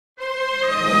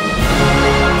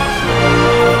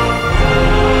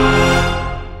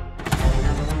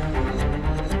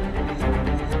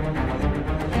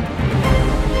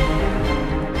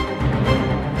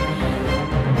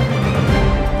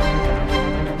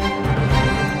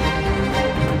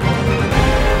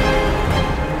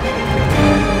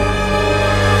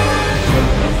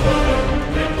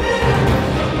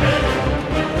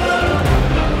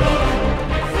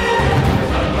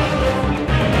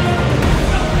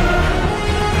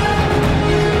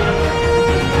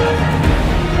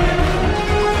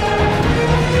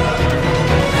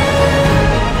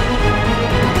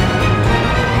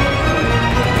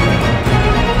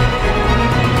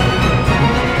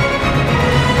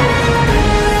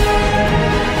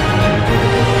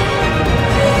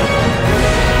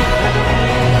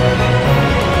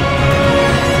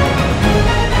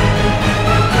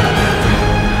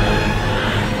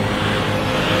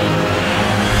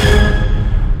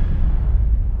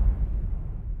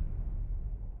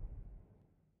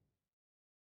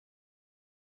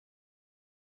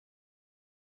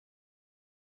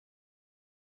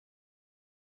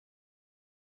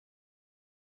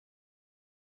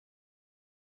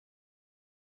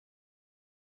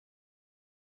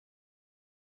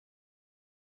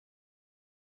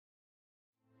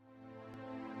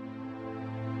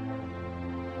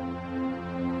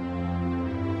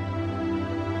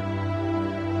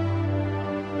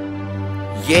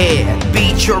Yeah,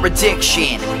 beat your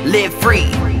addiction, live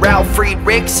free. Ralf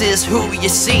Friedrichs is who you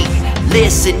see.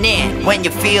 Listen in when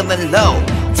you're feeling low.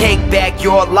 Take back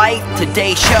your life,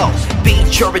 today's show.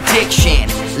 Beat your addiction,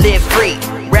 live free.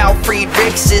 Ralf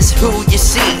Friedrichs is who you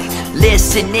see.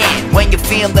 Listen in when you're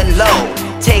feeling low.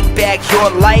 Take back your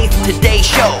life, today's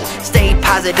show. Stay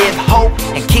positive, hope,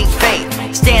 and keep faith.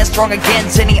 Stand strong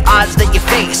against any odds that you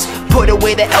face. Put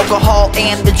away the alcohol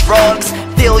and the drugs.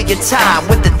 Fill your time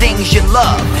with the things you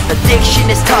love. Addiction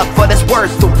is tough, but it's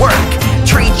worth the work.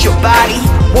 Treat your body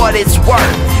what it's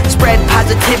worth. Spread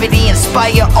positivity,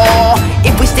 inspire all.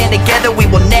 If we stand together, we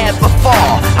will never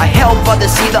fall. I help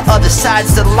others see the other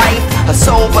sides to life. A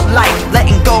sober life,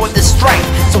 letting go of the strife.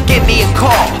 So give me a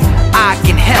call, I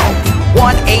can help.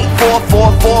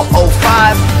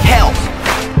 1-844-4405-HELP.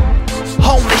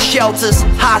 Homeless shelters,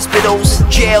 hospitals,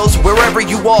 jails, wherever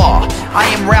you are. I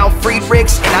am Ralf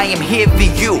Friedrichs and I am here for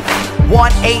you.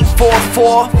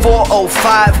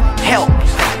 1-844-405-HELP.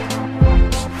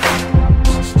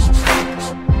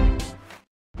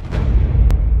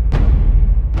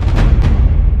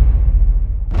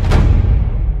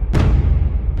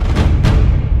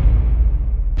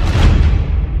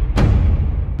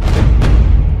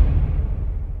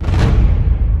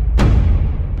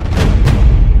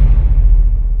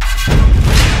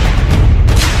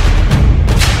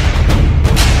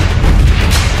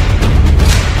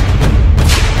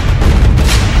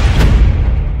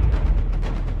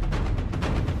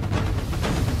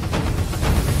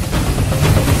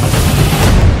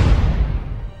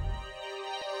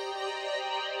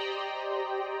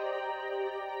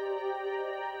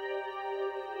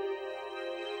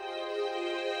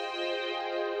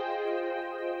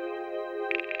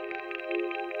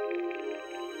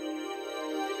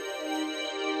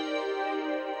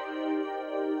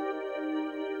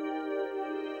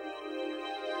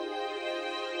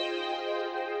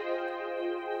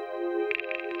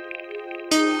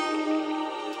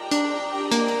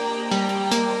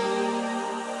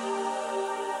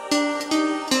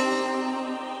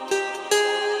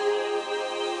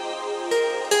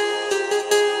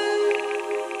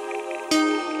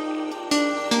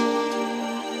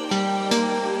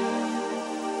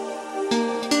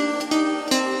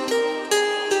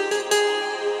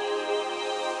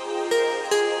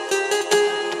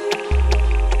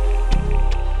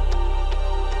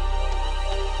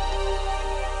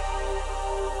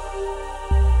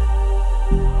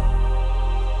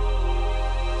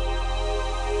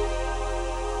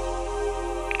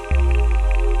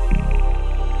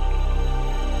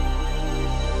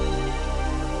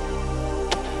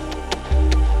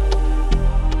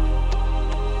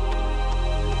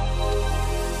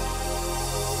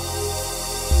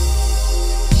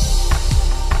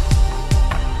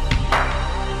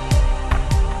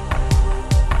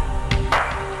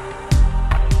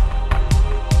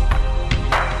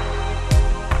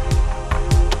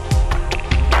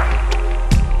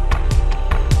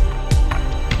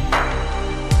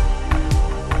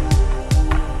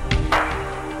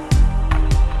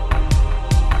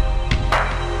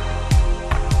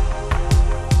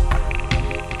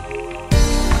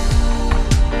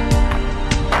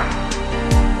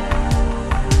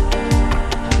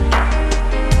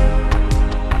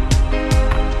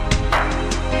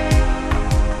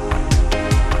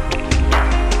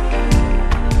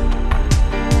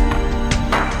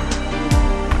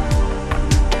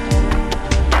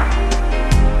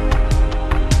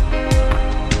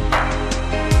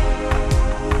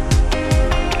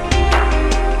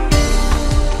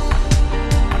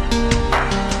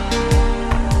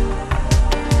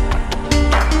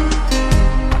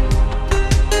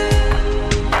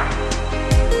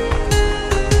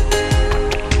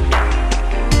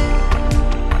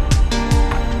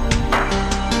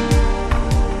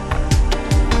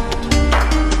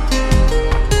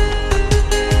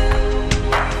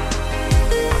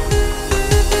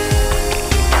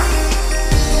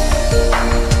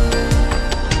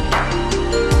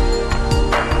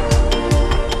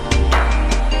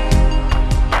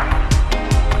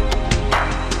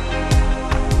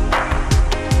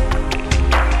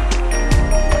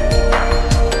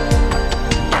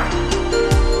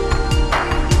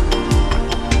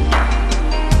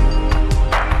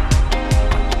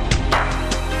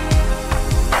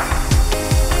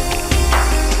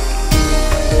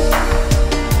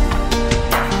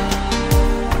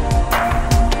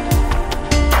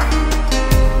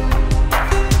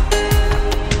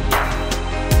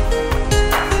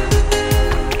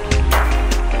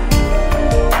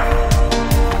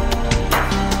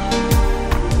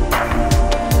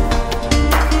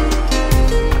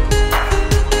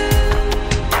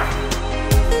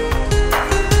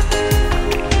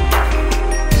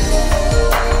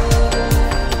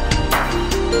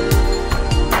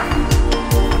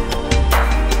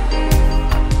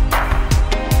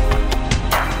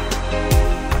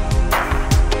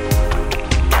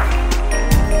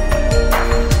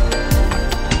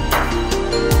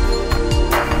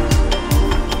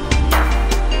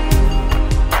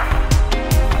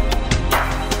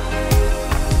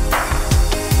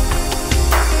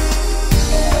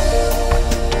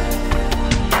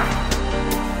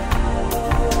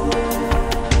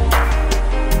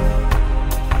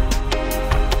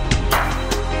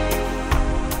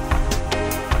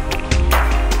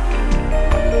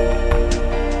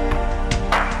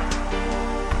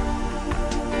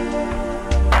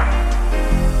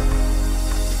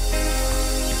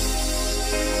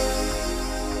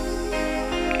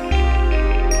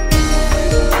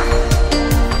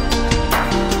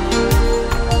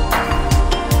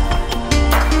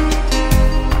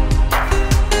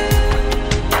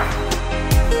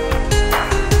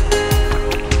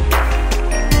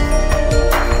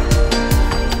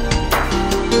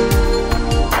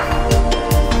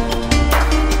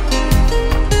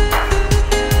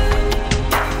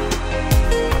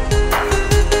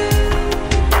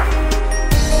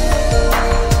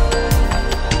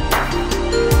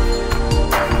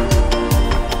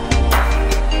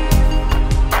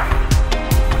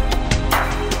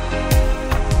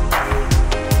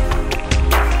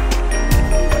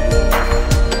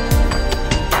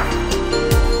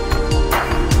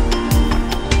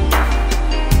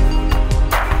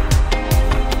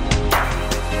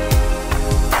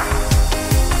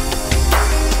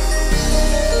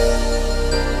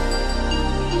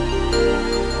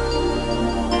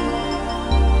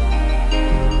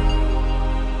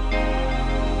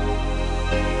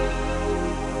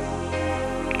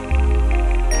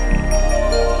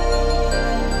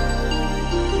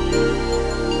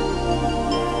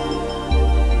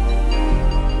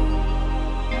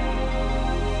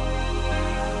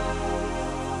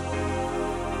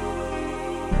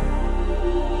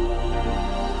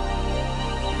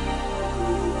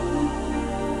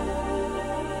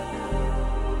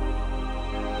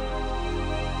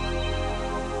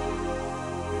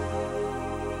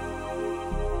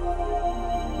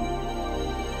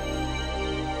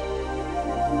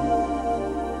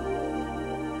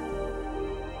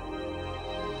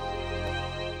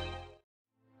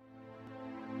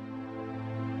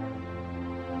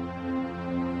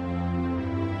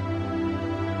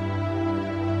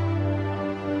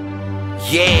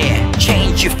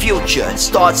 Change your future,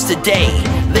 starts today.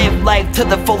 Live life to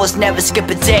the fullest, never skip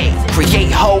a day. Create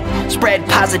hope, spread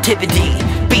positivity.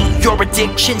 Beat your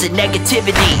addictions and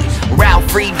negativity. Ralf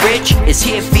Friedrichs is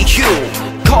here for you.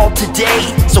 Call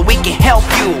today so we can help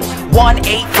you.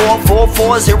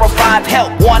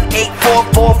 1-844-405-HELP.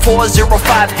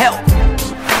 1-844-405-HELP.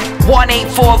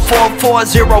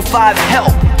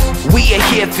 1-844-405-HELP. We are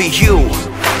here for you.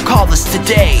 Call us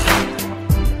today.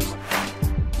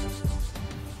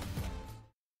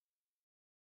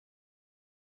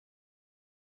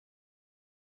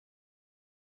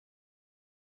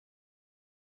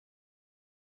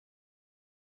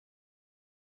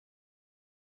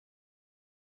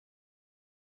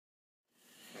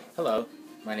 Hello,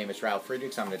 my name is Ralf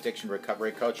Friedrichs. I'm an addiction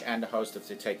recovery coach and the host of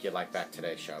the Take Your Life Back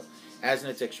Today show. As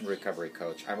an addiction recovery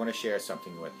coach, I want to share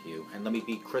something with you, and let me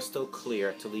be crystal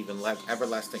clear to leave an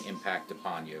everlasting impact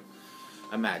upon you.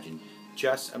 Imagine,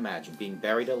 just imagine being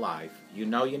buried alive. You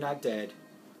know you're not dead,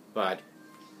 but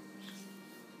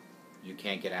you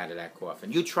can't get out of that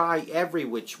coffin. You try every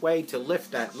which way to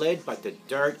lift that lid, but the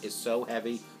dirt is so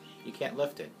heavy you can't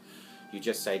lift it. You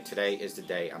just say, today is the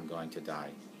day I'm going to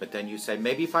die. But then you say,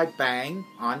 maybe if I bang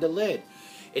on the lid,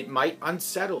 it might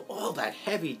unsettle all that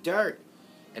heavy dirt.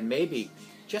 And maybe,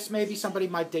 just maybe, somebody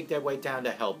might dig their way down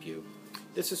to help you.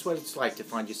 This is what it's like to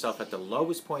find yourself at the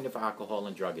lowest point of alcohol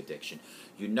and drug addiction.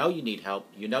 You know you need help.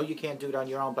 You know you can't do it on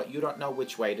your own, but you don't know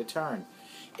which way to turn.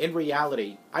 In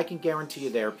reality, I can guarantee you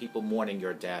there are people mourning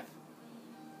your death.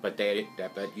 But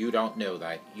you don't know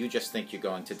that. You just think you're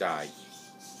going to die.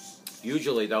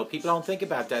 Usually, though, people don't think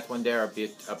about death when they're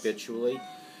habitually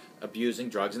abusing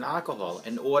drugs and alcohol.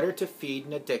 In order to feed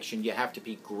an addiction, you have to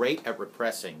be great at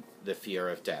repressing the fear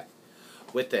of death.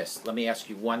 With this, let me ask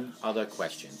you one other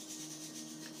question.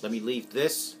 Let me leave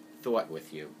this thought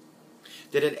with you.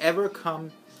 Did it ever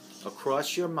come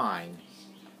across your mind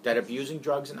that abusing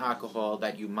drugs and alcohol,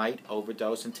 that you might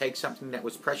overdose and take something that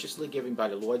was preciously given by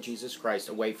the Lord Jesus Christ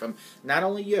away from not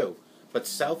only you, but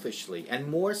selfishly and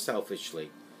more selfishly,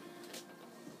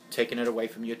 taking it away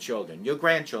from your children, your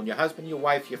grandchildren, your husband, your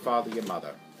wife, your father, your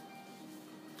mother?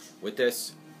 With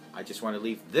this, I just want to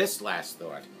leave this last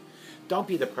thought. Don't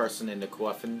be the person in the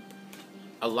coffin,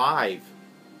 alive,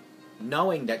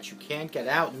 knowing that you can't get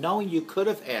out, knowing you could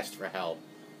have asked for help.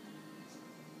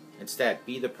 Instead,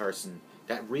 be the person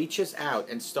that reaches out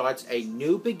and starts a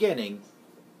new beginning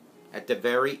at the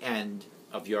very end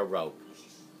of your rope.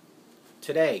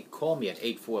 Today, call me at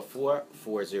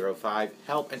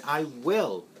 844-405-HELP, and I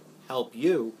will help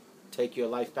you take your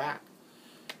life back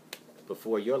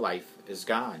before your life is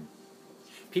gone.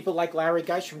 People like Larry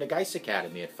Geist from the Geist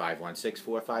Academy at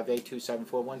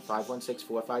 516-458-2741,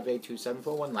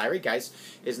 516-458-2741. Larry Geist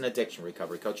is an addiction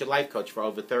recovery coach, a life coach for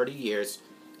over 30 years.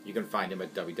 You can find him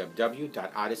at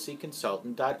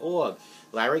www.odysseyconsultant.org.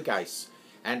 Larry Geist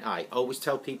and I always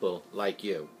tell people like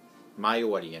you, my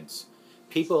audience,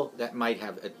 people that might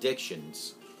have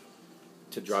addictions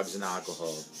to drugs and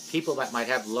alcohol, people that might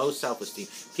have low self-esteem,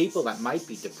 people that might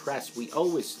be depressed.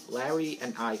 Larry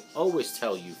and I always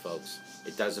tell you folks,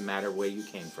 it doesn't matter where you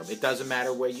came from. It doesn't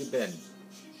matter where you've been.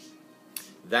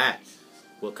 That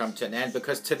will come to an end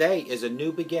because today is a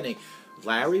new beginning.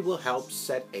 Larry will help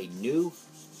set a new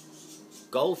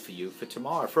goal for you for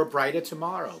tomorrow, for a brighter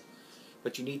tomorrow.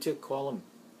 But you need to call him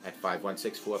at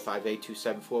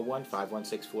 516-458-2741,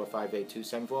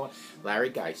 516-458-2741. Larry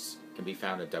Geist can be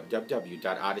found at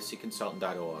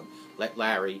www.odysseyconsultant.org. Let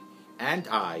Larry and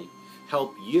I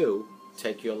help you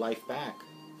take your life back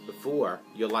before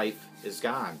your life is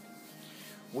gone.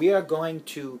 We are going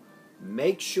to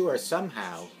make sure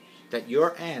somehow that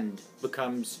your end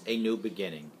becomes a new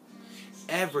beginning.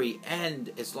 Every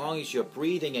end, as long as you're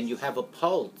breathing and you have a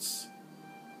pulse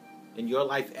in your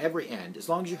life, every end, as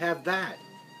long as you have that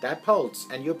pulse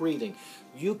and you're breathing,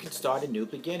 you can start a new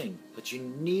beginning. But you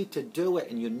need to do it,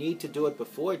 and you need to do it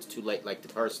before it's too late, like the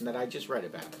person that I just read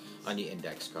about on the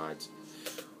index cards.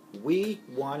 We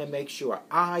want to make sure,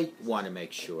 I want to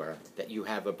make sure that you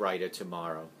have a brighter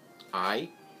tomorrow. I,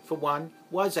 for one,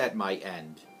 was at my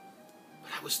end,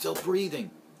 but I was still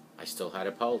breathing. I still had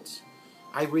a pulse.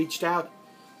 I reached out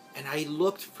and I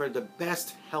looked for the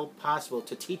best help possible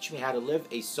to teach me how to live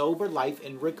a sober life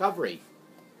in recovery.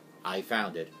 I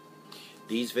found it.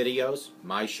 These videos,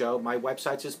 my show, my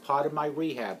websites is part of my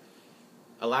rehab,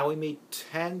 allowing me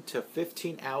 10 to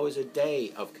 15 hours a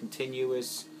day of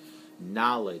continuous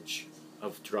knowledge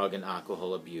of drug and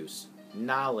alcohol abuse,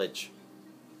 knowledge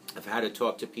of how to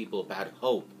talk to people about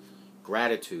hope,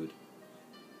 gratitude.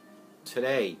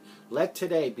 Today, let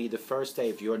today be the first day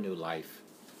of your new life,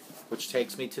 which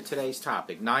takes me to today's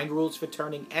topic, 9 rules for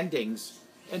turning endings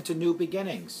into new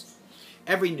beginnings.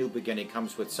 Every new beginning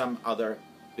comes with some other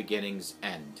beginning's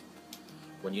end.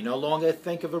 When you no longer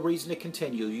think of a reason to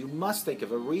continue, you must think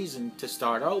of a reason to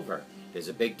start over. There's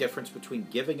a big difference between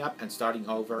giving up and starting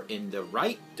over in the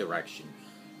right direction.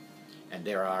 And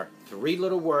there are 3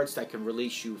 little words that can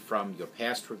release you from your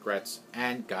past regrets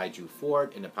and guide you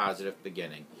forward in a positive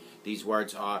beginning. These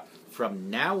words are from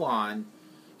now on.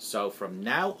 So from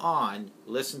now on,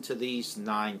 listen to these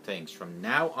 9 things. From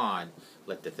now on,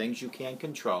 let the things you can't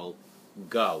control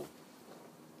go.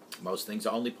 Most things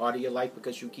are only part of your life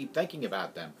because you keep thinking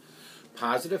about them.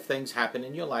 Positive things happen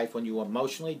in your life when you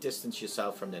emotionally distance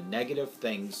yourself from the negative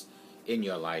things in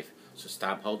your life. So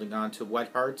stop holding on to what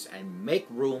hurts and make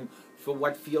room for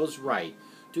what feels right.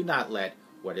 Do not let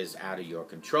what is out of your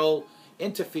control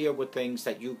interfere with things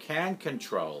that you can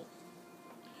control.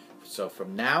 So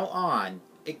from now on,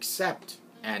 accept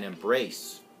and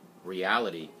embrace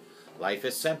reality. Life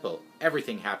is simple.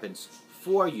 Everything happens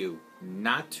for you,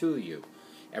 not to you.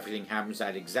 Everything happens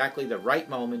at exactly the right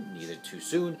moment, neither too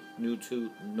soon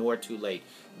nor too late.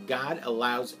 God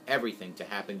allows everything to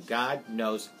happen. God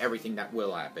knows everything that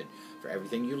will happen. For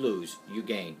everything you lose, you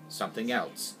gain something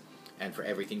else. And for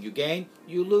everything you gain,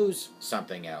 you lose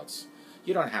something else.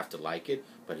 You don't have to like it,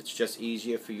 but it's just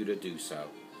easier for you to do so.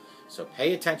 So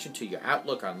pay attention to your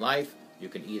outlook on life. You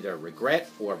can either regret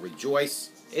or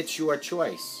rejoice. It's your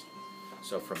choice.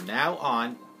 So from now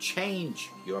on, change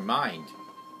your mind.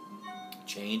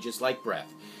 Change is like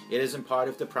breath. It isn't part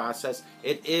of the process.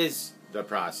 It is the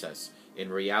process. In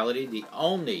reality, the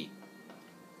only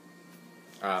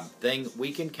thing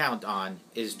we can count on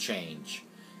is change.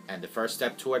 And the first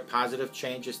step toward positive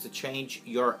change is to change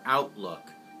your outlook.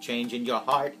 Change in your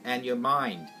heart and your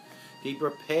mind. Be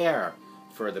prepared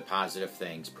for the positive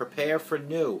things. Prepare for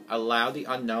new. Allow the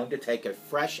unknown to take a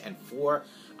fresh and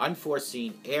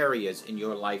unforeseen areas in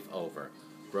your life over.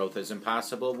 Growth is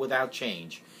impossible without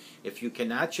change. If you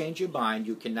cannot change your mind,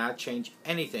 you cannot change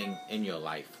anything in your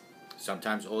life.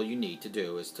 Sometimes all you need to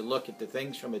do is to look at the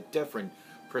things from a different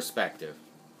perspective.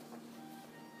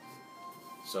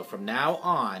 So from now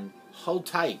on, hold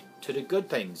tight to the good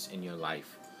things in your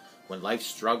life. When life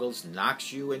struggles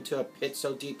knocks you into a pit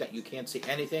so deep that you can't see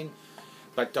anything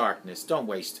but darkness, don't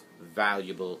waste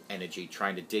valuable energy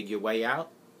trying to dig your way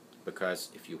out, because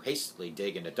if you hastily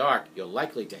dig in the dark, you're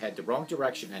likely to head the wrong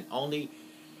direction and only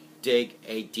dig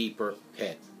a deeper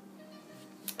pit.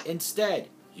 Instead,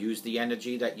 use the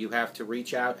energy that you have to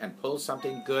reach out and pull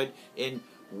something good in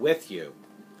with you.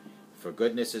 For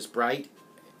goodness is bright,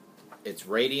 its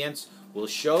radiance will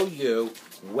show you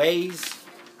ways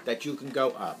that you can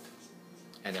go up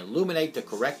and illuminate the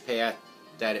correct path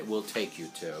that it will take you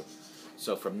to.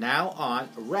 So from now on,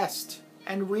 rest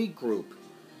and regroup.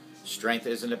 Strength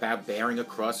isn't about bearing a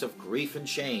cross of grief and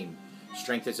shame.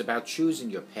 Strength is about choosing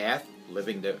your path,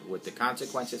 living with the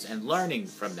consequences, and learning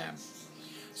from them.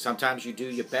 Sometimes you do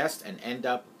your best and end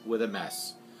up with a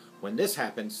mess. When this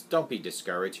happens, don't be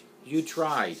discouraged. You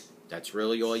tried. That's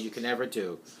really all you can ever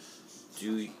do.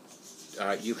 You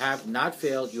have not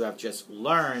failed. You have just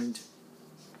learned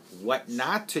what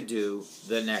not to do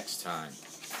the next time.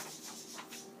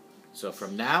 So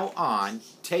from now on,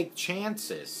 take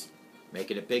chances.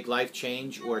 Making a big life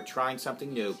change or trying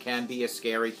something new can be a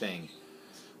scary thing.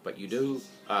 But do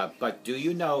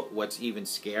you know what's even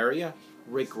scarier?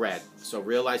 Regret. So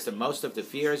realize that most of the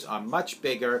fears are much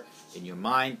bigger in your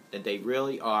mind than they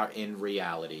really are in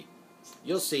reality.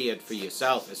 You'll see it for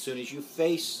yourself as soon as you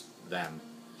face them.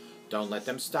 Don't let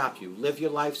them stop you. Live your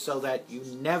life so that you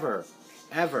never,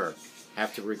 ever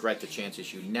have to regret the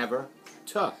chances you never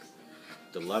took,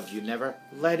 the love you never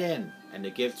let in, and the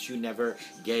gifts you never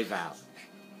gave out.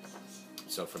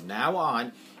 So from now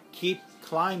on, keep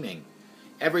climbing.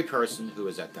 Every person who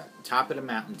is at the top of the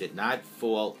mountain did not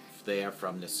fall there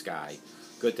from the sky.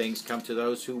 Good things come to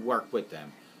those who work with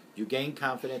them. You gain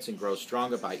confidence and grow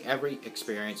stronger by every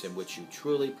experience in which you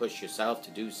truly push yourself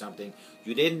to do something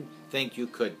you didn't think you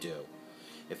could do.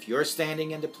 If you're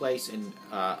standing in the place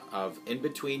of in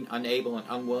between, unable and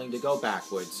unwilling to go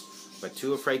backwards, but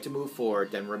too afraid to move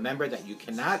forward, then remember that you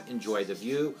cannot enjoy the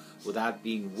view without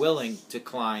being willing to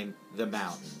climb the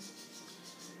mountain.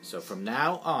 So from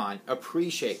now on,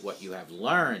 appreciate what you have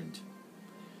learned.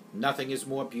 Nothing is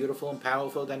more beautiful and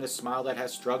powerful than a smile that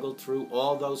has struggled through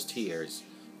all those tears.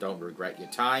 Don't regret your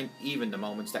time, even the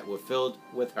moments that were filled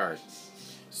with hurt.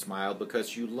 Smile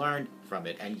because you learned from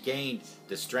it and gained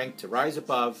the strength to rise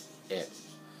above it.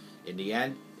 In the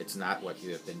end, it's not what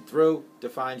you have been through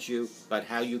defines you, but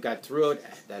how you got through it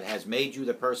that has made you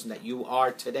the person that you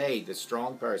are today, the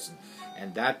strong person.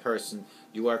 And that person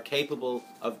you are capable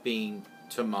of being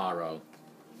tomorrow.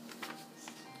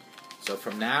 So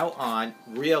from now on,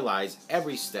 realize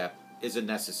every step is a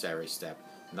necessary step.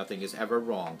 Nothing is ever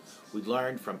wrong. We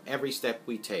learn from every step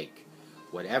we take.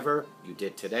 Whatever you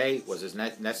did today was a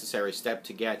necessary step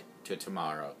to get to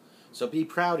tomorrow. So be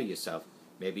proud of yourself.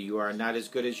 Maybe you are not as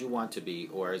good as you want to be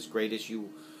or as great as you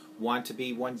want to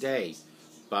be one day.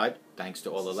 But thanks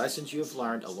to all the lessons you've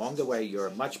learned along the way, you're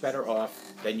much better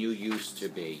off than you used to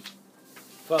be.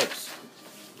 Folks,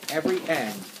 every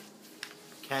end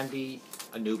can be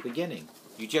a new beginning.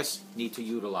 You just need to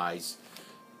utilize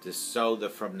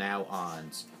the from now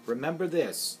ons. Remember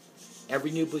this,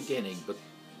 every new beginning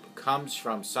comes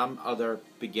from some other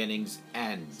beginning's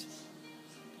end.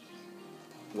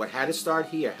 What had to start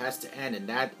here has to end, and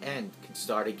that end can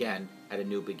start again at a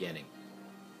new beginning.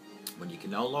 When you can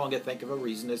no longer think of a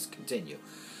reason to continue,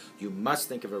 you must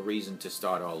think of a reason to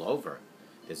start all over.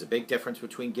 There's a big difference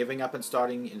between giving up and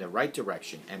starting in the right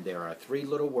direction, and there are 3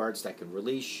 little words that can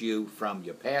release you from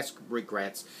your past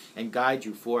regrets and guide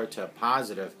you forward to a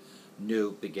positive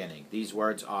new beginning. These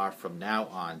words are from now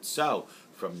on. So,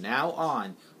 from now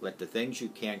on, let the things you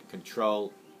can't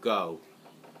control go.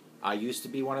 I used to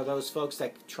be one of those folks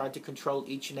that tried to control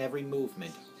each and every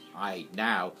movement. I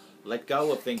now let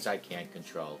go of things I can't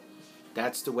control.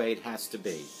 That's the way it has to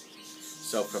be.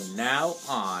 So from now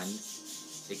on,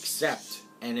 accept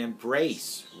and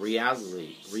embrace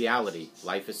reality.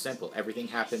 Life is simple. Everything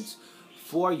happens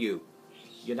for you.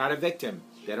 You're not a victim.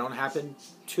 They don't happen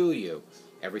to you.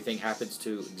 Everything happens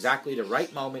to exactly the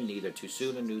right moment, neither too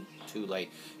soon nor too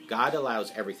late. God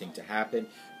allows everything to happen.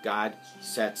 God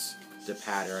sets the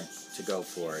pattern to go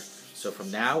for it. So from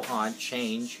now on,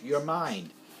 change your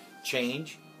mind.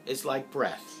 Change is like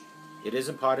breath. It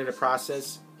isn't part of the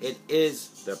process. It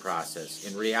is the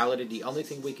process. In reality, the only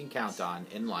thing we can count on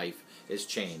in life is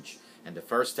change. And the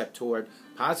first step toward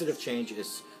positive change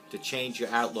is to change your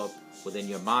outlook within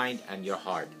your mind and your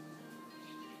heart.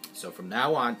 So from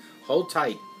now on, hold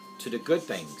tight to the good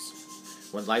things.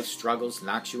 When life struggles,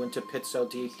 knocks you into pits so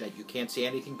deep that you can't see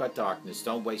anything but darkness,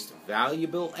 don't waste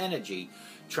valuable energy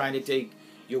trying to dig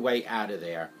your way out of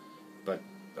there.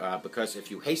 Because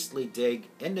if you hastily dig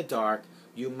in the dark,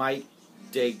 you might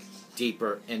dig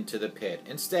deeper into the pit.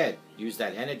 Instead, use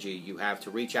that energy you have to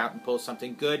reach out and pull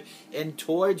something good in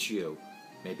towards you,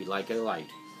 maybe like a light.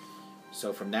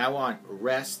 So from now on,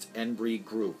 rest and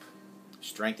regroup.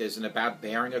 Strength isn't about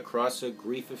bearing across a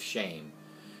grief of shame.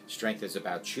 Strength is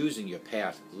about choosing your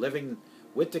path, living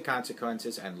with the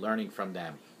consequences and learning from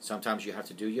them. Sometimes you have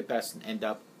to do your best and end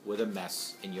up with a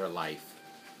mess in your life.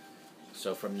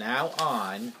 So from now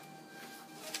on,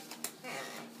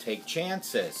 take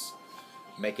chances.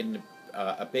 Making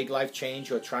a big life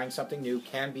change or trying something new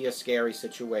can be a scary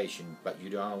situation, but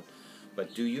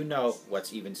do you know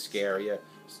what's even scarier?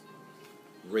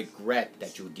 Regret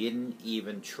that you didn't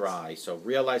even try. So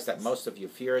realize that most of your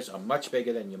fears are much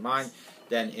bigger than your mind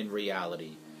than in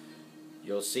reality.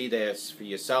 You'll see this for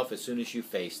yourself as soon as you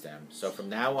face them. So from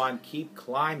now on, keep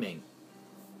climbing.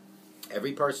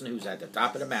 Every person who's at the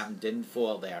top of the mountain didn't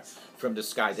fall there from the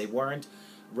sky. They weren't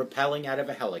rappelling out of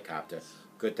a helicopter.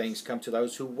 Good things come to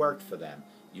those who worked for them.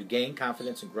 You gain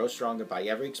confidence and grow stronger by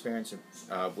every experience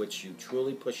which you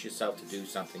truly push yourself to do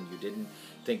something you didn't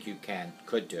think you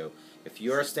could do. If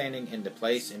you're standing in the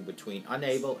place in between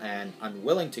unable and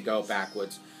unwilling to go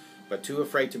backwards, but too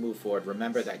afraid to move forward,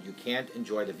 remember that you can't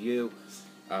enjoy the view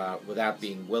without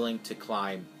being willing to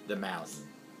climb the mountain.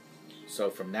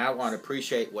 So from now on,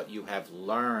 appreciate what you have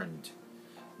learned.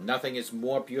 Nothing is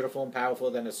more beautiful and powerful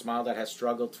than a smile that has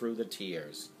struggled through the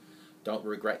tears. Don't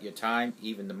regret your time,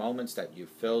 even the moments that you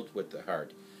filled with the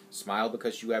hurt. Smile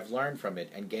because you have learned from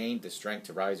it and gained the strength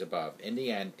to rise above. In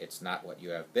the end, it's not what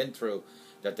you have been through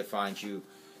that defines you,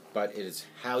 but it is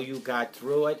how you got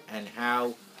through it and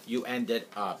how you ended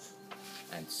up.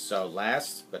 And so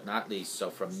last but not least, so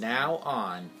from now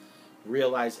on,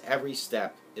 realize every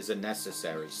step is a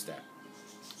necessary step.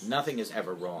 Nothing is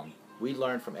ever wrong. We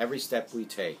learn from every step we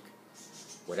take.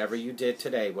 Whatever you did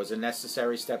today was a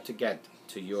necessary step to get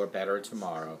to your better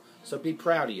tomorrow. So be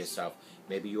proud of yourself.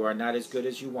 Maybe you are not as good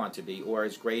as you want to be or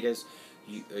as great as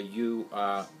you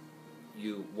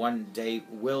one day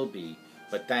will be.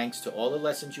 But thanks to all the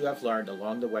lessons you have learned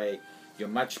along the way, you're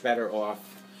much better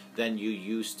off than you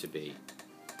used to be.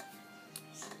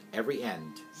 Every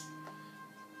end,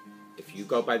 if you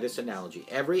go by this analogy,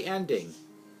 every ending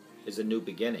is a new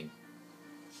beginning.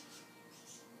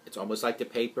 It's almost like the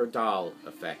paper doll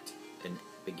effect. And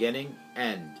beginning,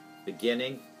 end.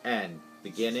 Beginning, end.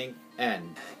 Beginning,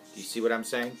 end. Do you see what I'm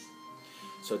saying?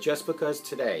 So just because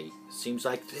today seems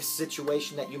like this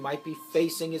situation that you might be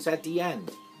facing is at the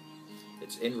end,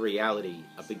 it's in reality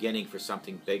a beginning for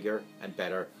something bigger and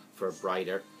better, for a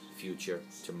brighter future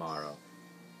tomorrow.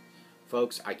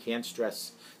 Folks, I can't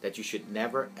stress that you should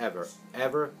never, ever,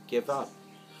 ever give up.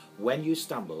 When you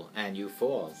stumble and you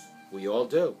fall, we all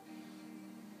do,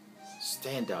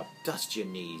 stand up, dust your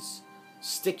knees,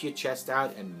 stick your chest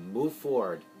out, and move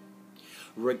forward.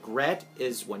 Regret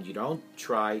is when you don't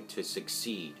try to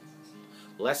succeed.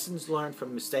 Lessons learned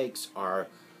from mistakes are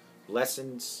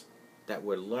lessons that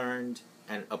were learned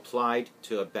and applied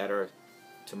to a better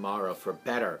tomorrow, for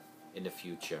better in the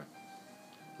future.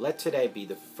 Let today be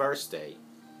the first day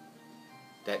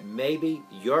that maybe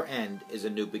your end is a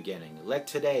new beginning. Let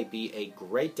today be a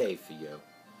great day for you.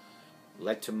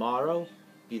 Let tomorrow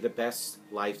be the best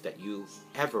life that you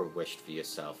ever wished for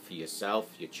yourself,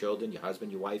 your children, your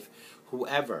husband, your wife,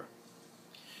 whoever.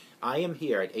 I am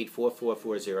here at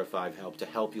 844-405-HELP to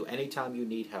help you anytime you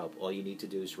need help. All you need to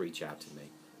do is reach out to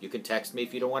me. You can text me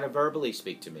if you don't want to verbally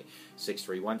speak to me,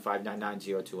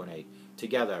 631-599-0218.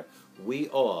 Together, we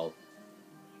all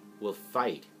will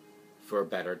fight for a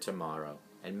better tomorrow.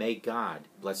 And may God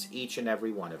bless each and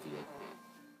every one of you.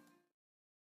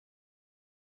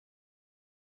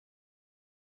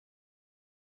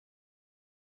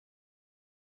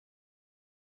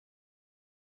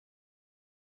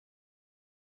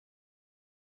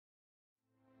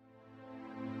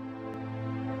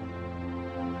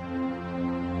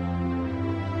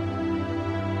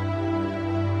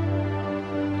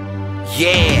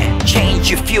 Yeah, change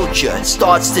your future, it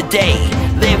starts today.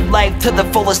 Live life to the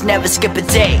fullest, never skip a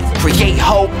day. Create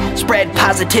hope, spread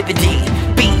positivity.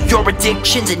 Beat your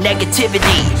addictions and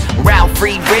negativity. Ralf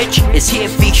Friedrichs is here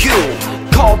for you.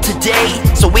 Call today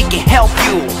so we can help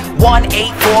you.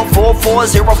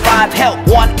 1-844-405-HELP.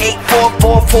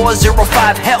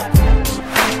 1-844-405-HELP.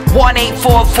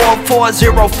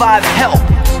 1-844-405-HELP.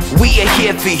 We are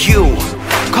here for you.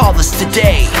 Call us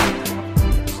today.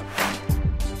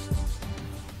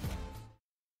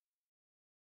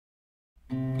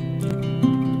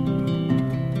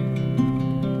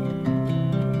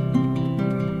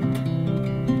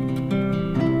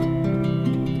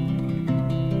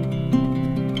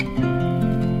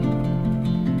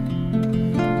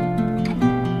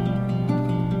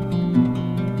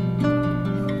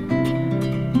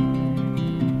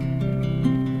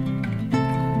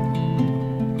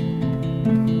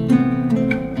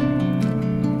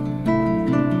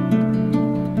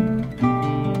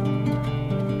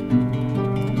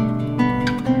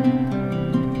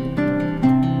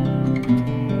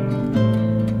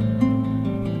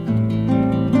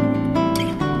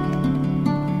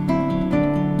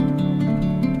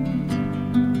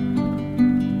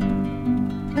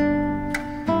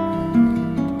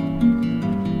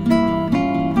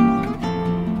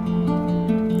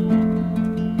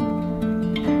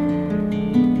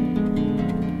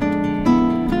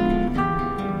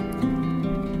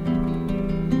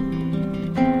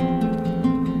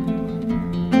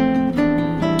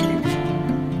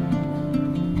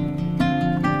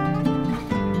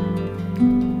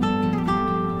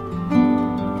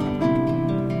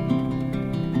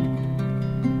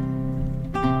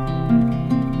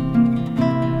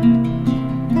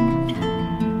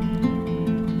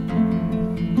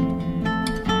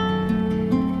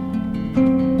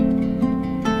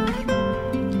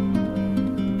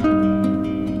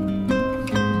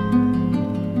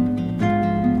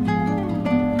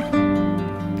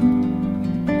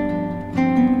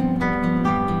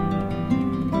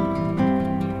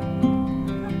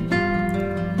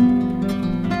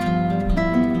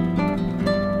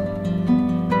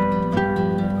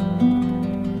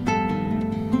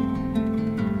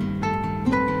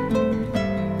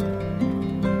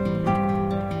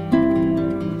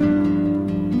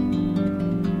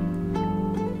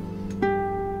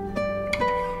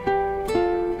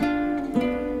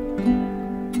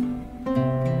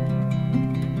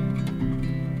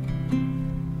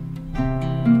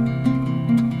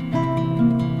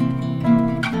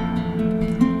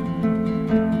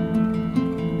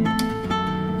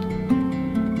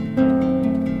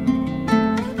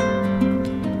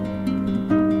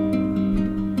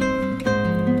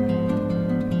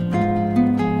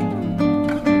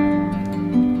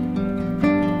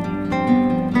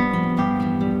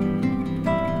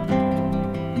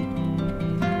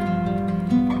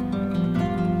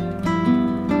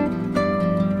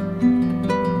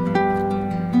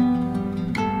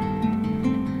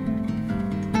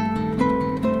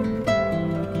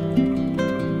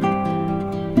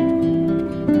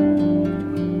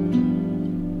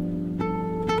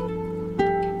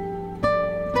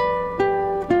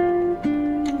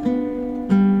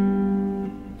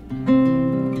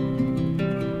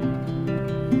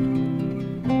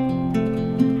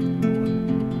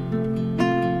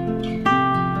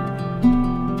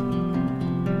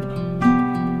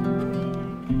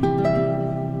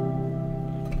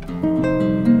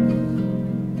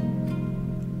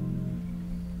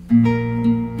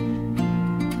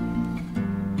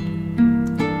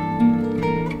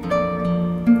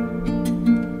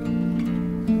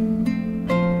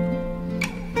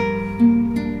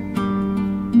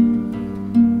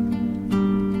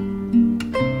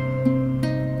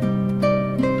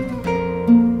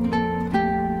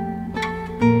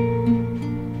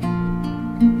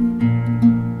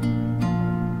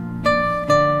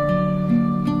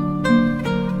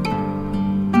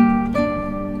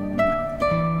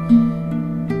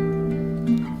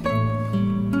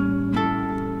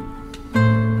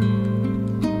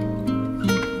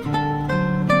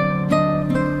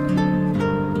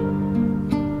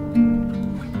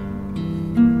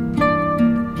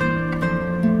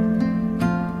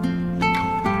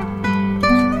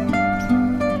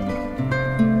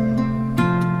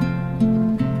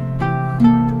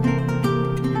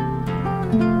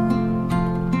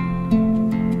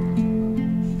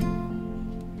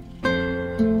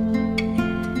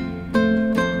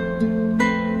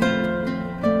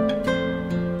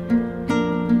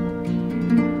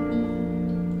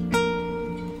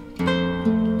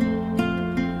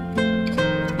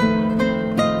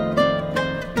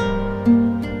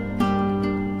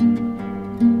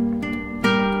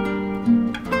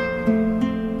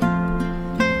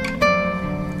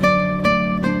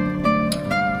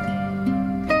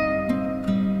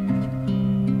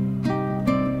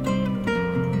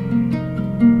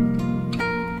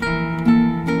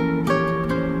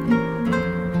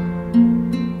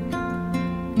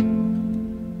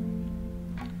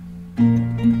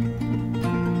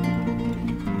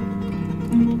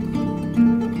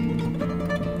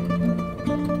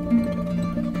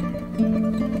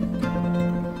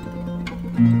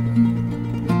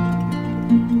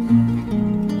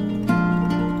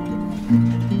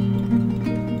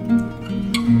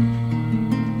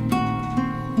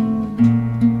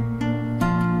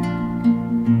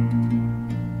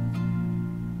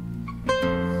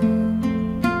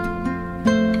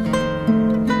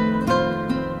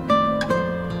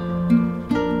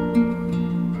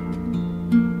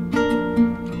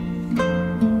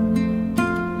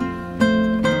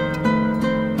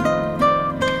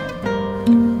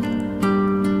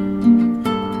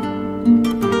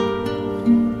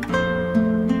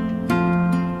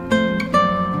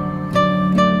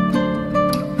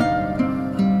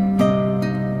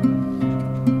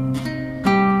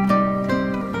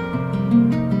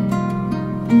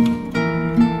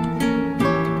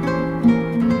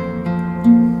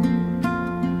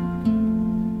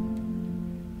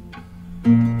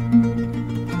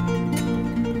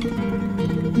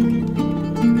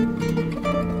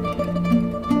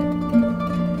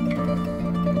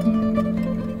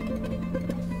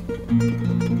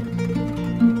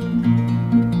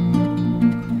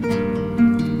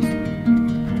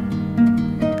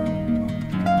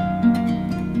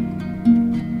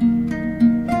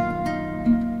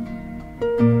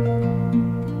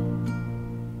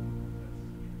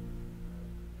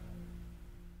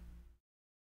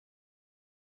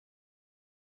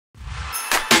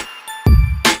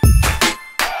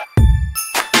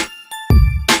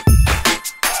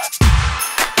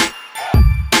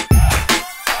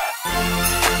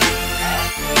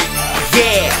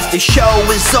 The show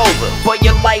is over, but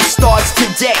your life starts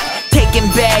today. Taking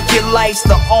back your life's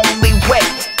the only way.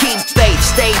 Keep faith,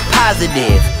 stay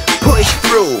positive, push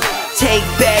through. Take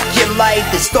back your life,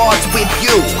 it starts with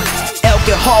you.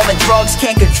 Alcohol and drugs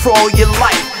can't control your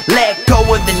life. Let go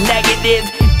of the negative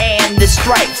and the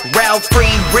strife. Ralf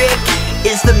Friedrichs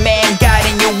is the man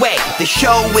guiding your way. The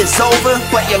show is over,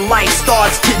 but your life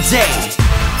starts today.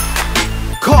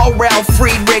 Call Ralf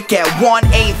Friedrichs at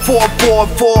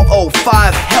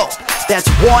 1-844-405-HELP. That's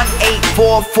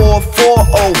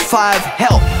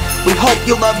 1-844-405-HELP. We hope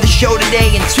you love the show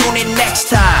today and tune in next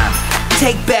time.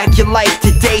 Take back your life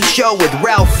today show with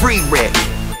Ralf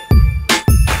Friedrichs.